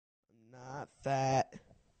not fat.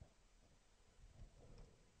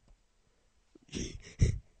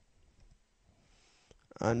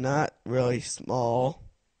 I'm not really small.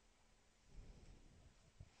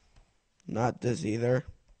 Not this either.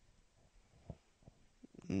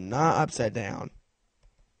 Not upside down.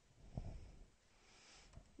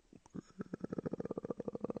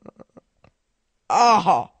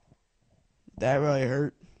 Oh, that really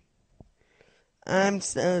hurt. I'm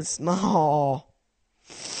so small.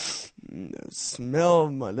 The smell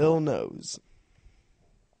of my little nose.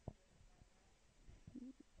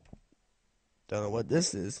 Don't know what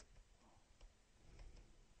this is.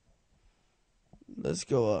 Let's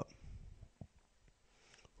go up.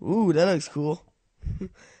 Ooh, that looks cool.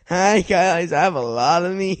 Hi guys, I have a lot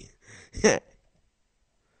of me.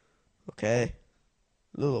 Okay.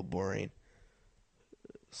 A little boring.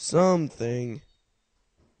 Something.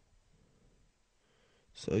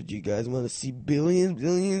 So do you guys want to see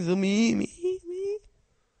billions of me?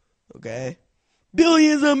 Okay.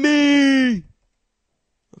 Billions of me!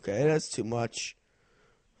 Okay, that's too much.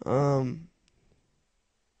 Let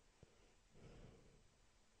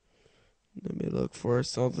me look for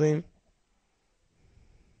something.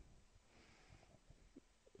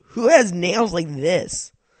 Who has nails like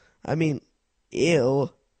this? I mean,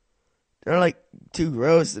 ew. They're like too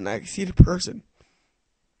gross and I can see the person.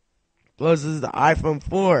 Plus, this is the iPhone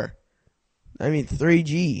 4. I mean,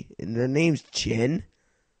 3G. And their name's Chin.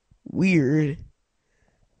 Weird.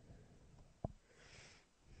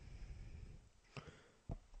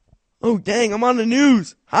 Oh, dang, I'm on the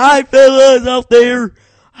news. Hi, fellas out there.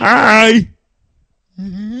 Hi.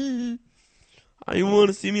 You want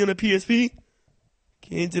to see me on a PSP?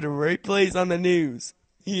 Came to the right place on the news.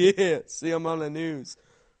 Yeah, see, I'm on the news.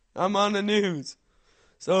 I'm on the news.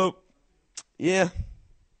 So, yeah.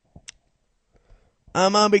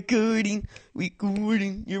 I'm on recording.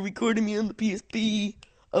 You're recording me on the PSP.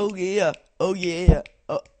 Oh, yeah. Oh, yeah.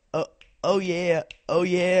 Oh, yeah. Oh,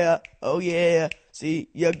 yeah. Oh, yeah. See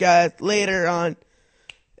you guys later on.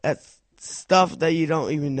 That's stuff that you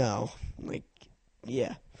don't even know. Like,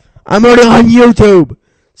 yeah. I'm already on YouTube.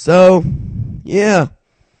 So, yeah.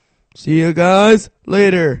 See you guys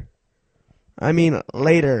later. I mean,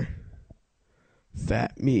 later.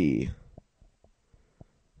 Fat me.